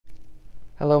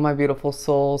Hello, my beautiful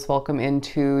souls. Welcome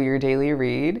into your daily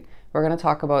read. We're going to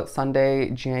talk about Sunday,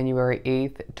 January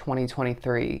 8th,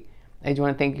 2023. I do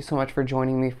want to thank you so much for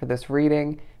joining me for this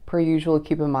reading. Per usual,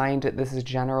 keep in mind that this is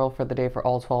general for the day for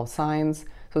all 12 signs,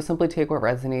 so simply take what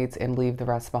resonates and leave the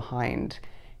rest behind.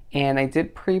 And I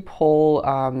did pre-pull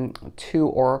two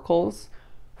oracles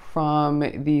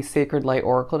from the Sacred Light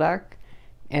Oracle deck,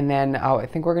 and then I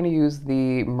think we're going to use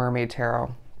the Mermaid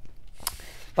Tarot.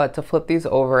 But to flip these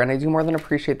over, and I do more than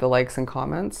appreciate the likes and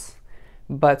comments,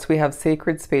 but we have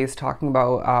Sacred Space talking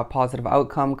about positive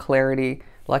outcome, clarity,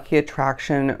 lucky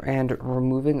attraction, and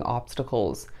removing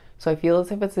obstacles. So I feel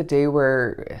as if it's a day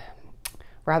where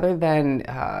rather than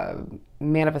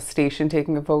manifestation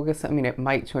taking a focus, I mean, it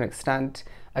might to an extent,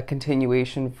 a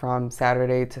continuation from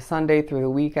Saturday to Sunday through the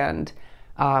weekend,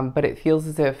 but it feels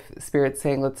as if Spirit's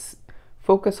saying, let's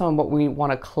focus on what we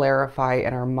want to clarify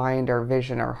in our mind, our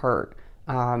vision, our heart,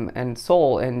 and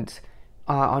soul, and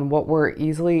on what we're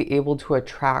easily able to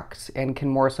attract and can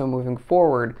more so moving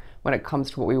forward when it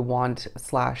comes to what we want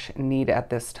 / need at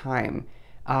this time,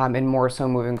 and more so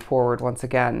moving forward once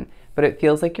again. But it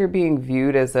feels like you're being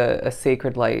viewed as a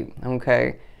sacred light,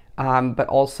 okay? But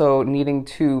also needing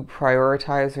to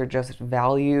prioritize or just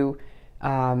value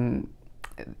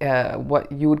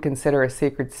what you would consider a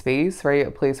sacred space, right?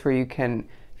 A place where you can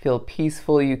feel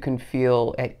peaceful, you can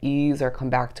feel at ease or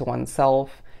come back to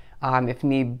oneself. If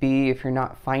need be, if you're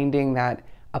not finding that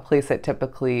a place that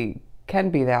typically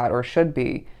can be that or should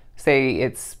be, say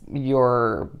it's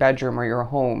your bedroom or your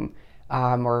home,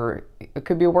 or it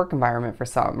could be a work environment for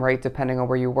some, right? Depending on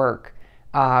where you work.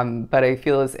 But I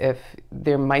feel as if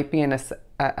there might be it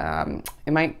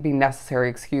might be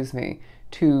necessary,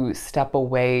 to step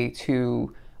away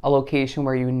to a location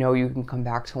where you know you can come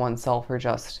back to oneself or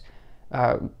just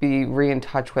be in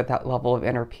touch with that level of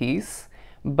inner peace.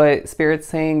 But Spirit's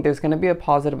saying there's going to be a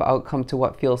positive outcome to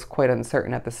what feels quite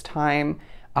uncertain at this time,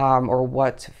 or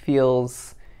what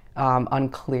feels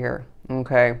unclear,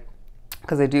 okay?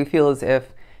 Because I do feel as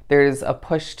if there's a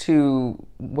push to,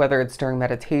 whether it's during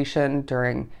meditation,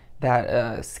 during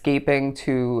that escaping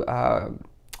to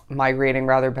migrating,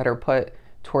 rather better put,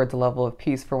 towards a level of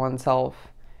peace for oneself.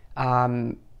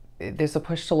 There's a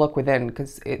push to look within,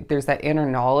 because there's that inner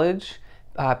knowledge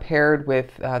paired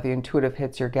with the intuitive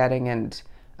hits you're getting and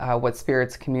what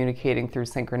Spirit's communicating through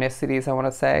synchronicities, I want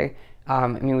to say. I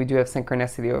mean, we do have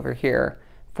synchronicity over here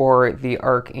for the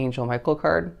Archangel Michael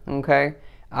card, okay?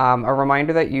 A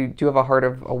reminder that you do have a heart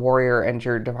of a warrior and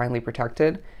you're divinely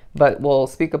protected, but we'll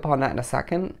speak upon that in a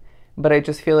second. But I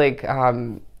just feel like,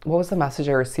 what was the message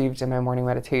I received in my morning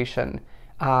meditation?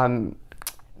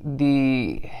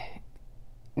 The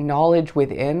knowledge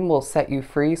within will set you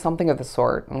free, something of the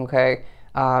sort, okay?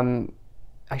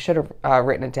 I should have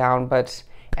written it down, but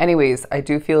anyways, I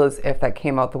do feel as if that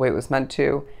came out the way it was meant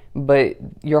to, but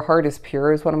your heart is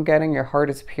pure is what I'm getting. Your heart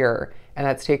is pure, and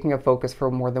that's taking a focus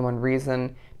for more than one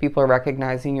reason. People are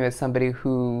recognizing you as somebody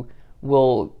who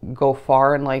will go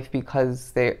far in life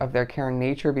because of their caring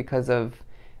nature, because of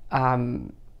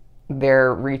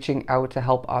their reaching out to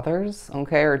help others,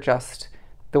 okay, or just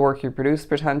the work you produce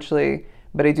potentially.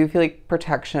 But I do feel like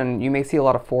protection, you may see a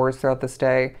lot of fours throughout this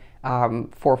day,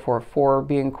 444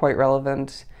 being quite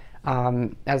relevant,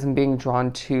 as I'm being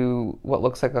drawn to what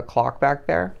looks like a clock back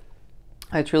there.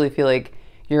 I truly feel like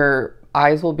your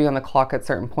eyes will be on the clock at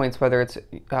certain points, whether it's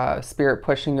Spirit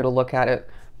pushing you to look at it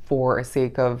for a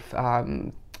sake of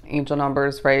angel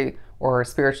numbers, right, or a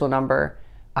spiritual number.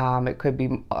 It could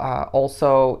be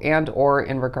also and or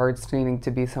in regards to needing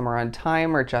to be somewhere on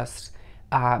time, or just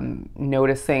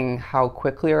noticing how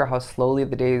quickly or how slowly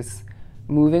the day's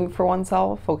moving for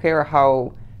oneself, okay, or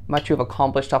how much you've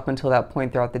accomplished up until that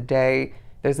point throughout the day.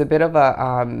 There's a bit of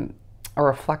a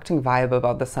reflecting vibe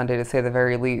about the Sunday, to say the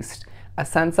very least. A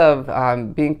sense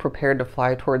of being prepared to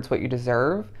fly towards what you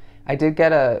deserve. I did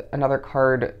get another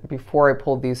card before I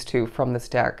pulled these two from this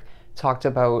deck, talked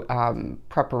about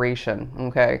preparation,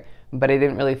 okay, but I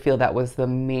didn't really feel that was the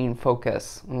main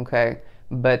focus, okay,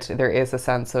 but there is a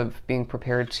sense of being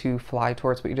prepared to fly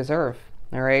towards what you deserve,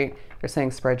 all right? They're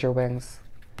saying spread your wings.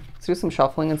 Let's do some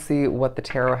shuffling and see what the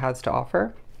tarot has to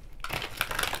offer.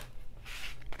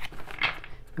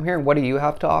 I'm hearing, what do you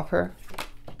have to offer?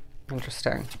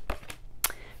 Interesting.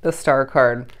 The Star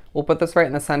card. We'll put this right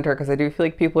in the center because I do feel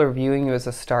like people are viewing you as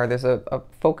a star. There's a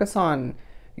focus on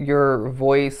your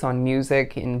voice, on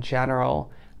music in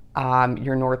general.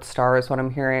 Your North Star is what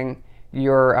I'm hearing.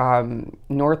 Your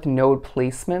North Node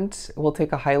placement will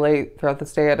take a highlight throughout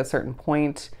this day at a certain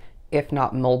point, if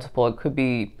not multiple. It could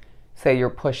be, say, you're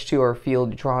pushed to or feel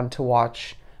drawn to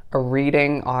watch a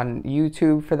reading on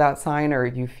YouTube for that sign, or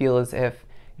you feel as if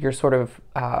you're sort of,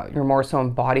 you're more so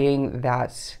embodying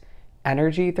that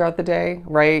energy throughout the day,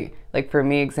 right? Like for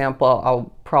me, example,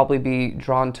 I'll probably be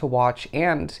drawn to watch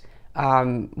and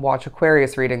watch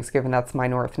Aquarius readings, given that's my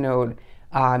North Node,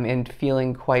 and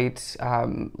feeling quite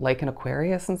like an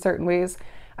Aquarius in certain ways.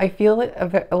 I feel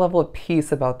a level of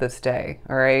peace about this day,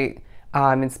 all right?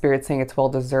 And Spirit saying it's well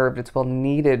deserved, it's well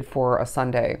needed for a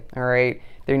Sunday, all right?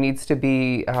 There needs to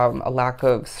be a lack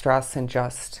of stress and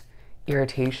just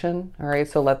irritation, all right?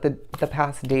 So let the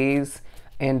past days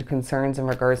and concerns in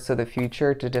regards to the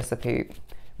future to dissipate.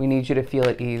 We need you to feel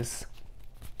at ease.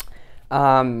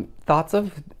 Thoughts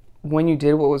of when you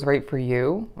did what was right for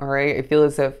you, all right? I feel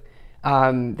as if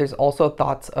there's also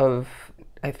thoughts of,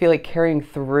 I feel like carrying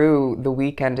through the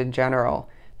weekend in general,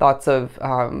 thoughts of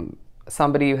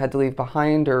somebody you had to leave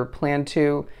behind or plan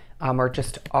to, or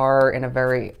just are in a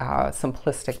very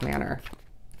simplistic manner.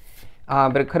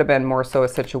 But it could have been more so a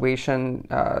situation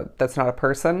that's not a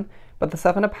person. But the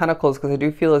Seven of Pentacles, because I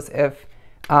do feel as if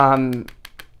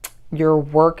your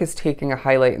work is taking a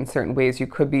highlight in certain ways. You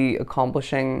could be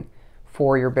accomplishing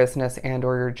for your business and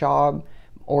or your job,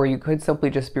 or you could simply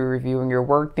just be reviewing your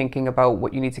work, thinking about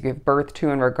what you need to give birth to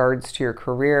in regards to your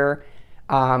career,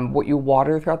 what you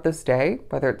water throughout this day,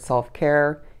 whether it's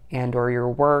self-care and or your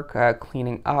work,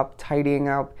 cleaning up, tidying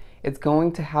up. It's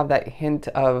going to have that hint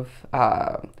of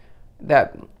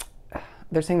that,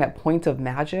 they're saying that point of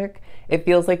magic. It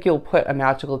feels like you'll put a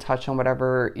magical touch on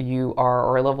whatever you are,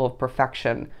 or a level of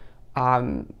perfection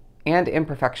and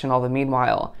imperfection all the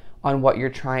meanwhile on what you're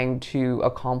trying to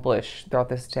accomplish throughout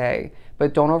this day.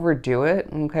 But don't overdo it,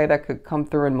 okay? That could come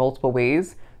through in multiple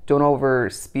ways. Don't over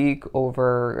speak,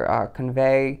 over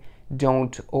convey.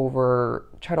 Don't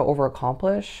try to over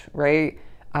accomplish, right?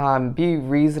 Be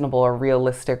reasonable or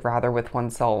realistic rather with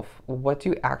oneself. What do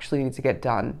you actually need to get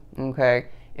done, okay?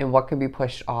 And what can be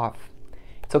pushed off.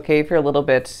 It's okay if you're a little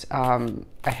bit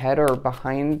ahead or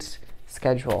behind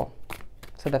schedule.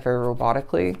 So that very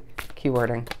robotically,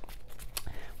 keywording.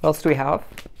 What else do we have?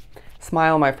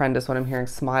 Smile, my friend, is what I'm hearing.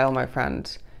 Smile, my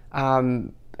friend.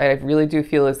 I really do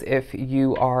feel as if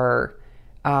you are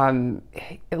a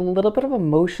little bit of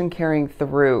emotion carrying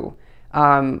through.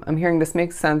 I'm hearing this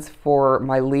makes sense for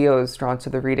my Leos drawn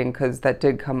to the reading, because that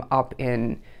did come up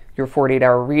in your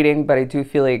 48-hour reading, but I do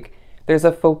feel like there's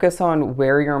a focus on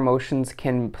where your emotions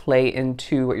can play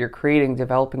into what you're creating,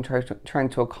 developing, trying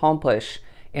to accomplish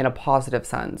in a positive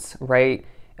sense, right?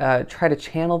 Try to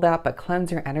channel that, but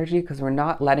cleanse your energy, because we're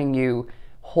not letting you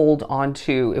hold on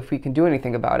to, if we can do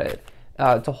anything about it,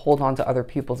 to hold on to other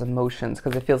people's emotions,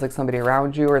 because it feels like somebody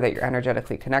around you or that you're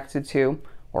energetically connected to,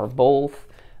 or both.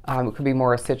 It could be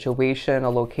more a situation, a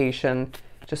location,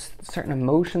 just certain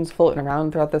emotions floating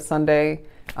around throughout the Sunday.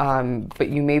 But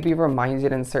you may be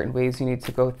reminded in certain ways you need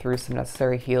to go through some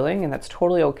necessary healing, and that's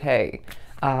totally okay.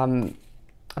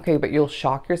 Okay, but you'll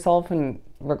shock yourself in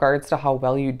regards to how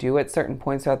well you do at certain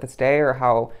points throughout this day, or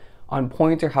how on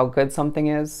point or how good something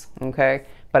is, okay?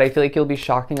 But I feel like you'll be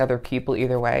shocking other people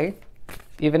either way,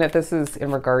 even if this is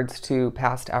in regards to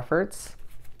past efforts.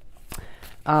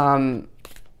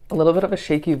 A little bit of a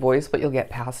shaky voice, but you'll get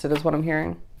past it is what I'm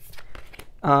hearing.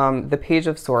 The Page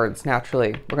of Swords,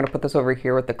 naturally. We're going to put this over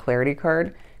here with the Clarity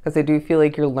card, because I do feel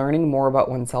like you're learning more about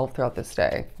oneself throughout this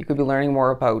day. You could be learning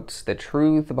more about the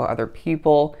truth, about other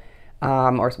people,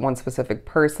 or one specific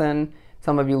person.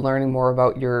 Some of you learning more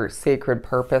about your sacred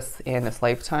purpose in this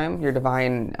lifetime, your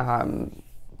divine,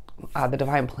 the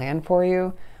divine plan for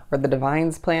you, or the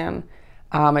divine's plan.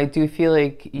 I do feel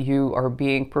like you are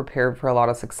being prepared for a lot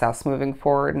of success moving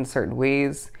forward in certain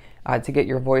ways, to get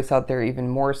your voice out there even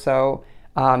more so.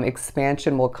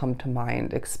 Expansion will come to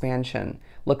mind. Expansion.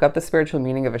 Look up the spiritual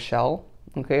meaning of a shell.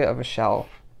 Okay, of a shell.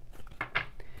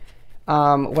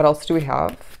 What else do we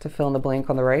have to fill in the blank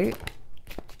on the right?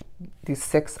 The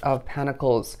Six of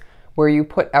Pentacles, where you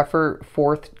put effort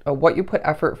forth. What you put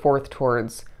effort forth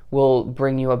towards will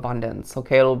bring you abundance.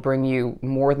 Okay, it'll bring you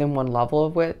more than one level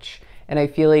of which. And I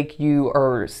feel like you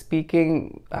are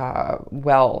speaking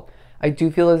well. I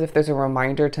do feel as if there's a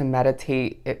reminder to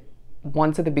meditate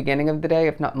once at the beginning of the day,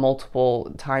 if not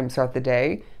multiple times throughout the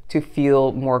day, to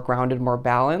feel more grounded, more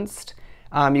balanced.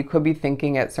 You could be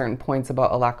thinking at certain points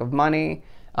about a lack of money,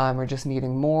 or just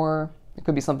needing more. It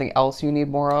could be something else you need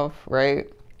more of, right?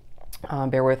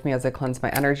 Bear with me as I cleanse my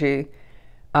energy.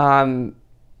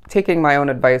 Taking my own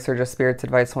advice, or just Spirit's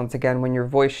advice once again, when your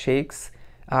voice shakes,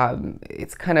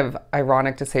 it's kind of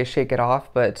ironic to say shake it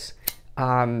off, but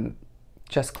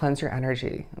just cleanse your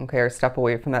energy, okay, or step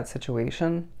away from that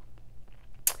situation.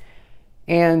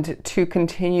 And to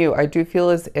continue, I do feel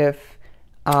as if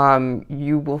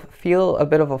you will feel a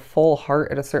bit of a full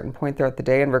heart at a certain point throughout the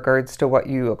day in regards to what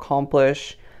you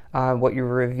accomplish, what you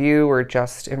review, or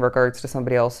just in regards to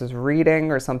somebody else's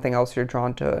reading or something else you're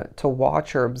drawn to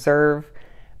watch or observe.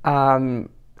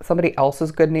 Somebody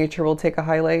else's good nature will take a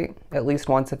highlight at least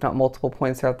once, if not multiple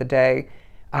points throughout the day.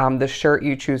 The shirt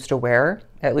you choose to wear,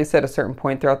 at least at a certain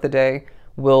point throughout the day,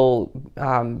 will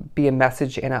be a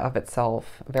message in and of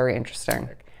itself. Very interesting.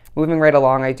 Moving right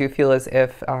along, I do feel as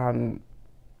if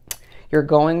you're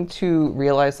going to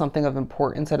realize something of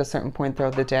importance at a certain point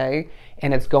throughout the day,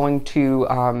 and it's going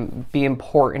to be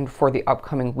important for the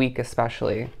upcoming week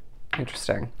especially.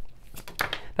 Interesting.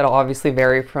 That'll obviously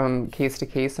vary from case to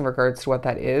case in regards to what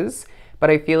that is, but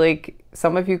I feel like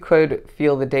some of you could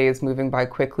feel the day is moving by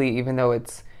quickly, even though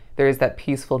there is that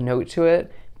peaceful note to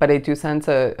it. But I do sense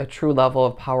a true level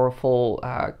of powerful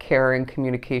caring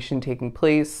communication taking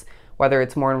place, whether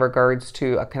it's more in regards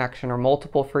to a connection or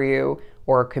multiple for you,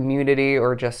 or a community,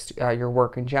 or just your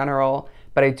work in general.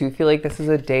 But I do feel like this is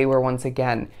a day where, once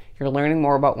again, you're learning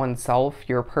more about oneself,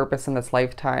 your purpose in this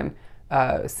lifetime,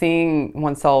 seeing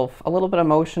oneself a little bit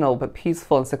emotional but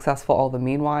peaceful and successful all the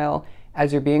meanwhile,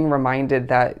 as you're being reminded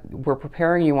that we're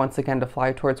preparing you once again to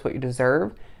fly towards what you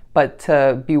deserve, but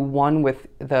to be one with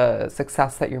the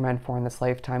success that you're meant for in this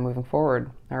lifetime moving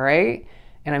forward. All right?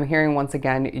 And I'm hearing once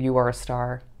again, you are a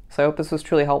star. So I hope this was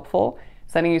truly helpful.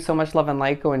 Sending you so much love and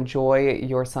light. Go enjoy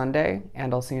your Sunday,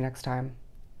 and I'll see you next time.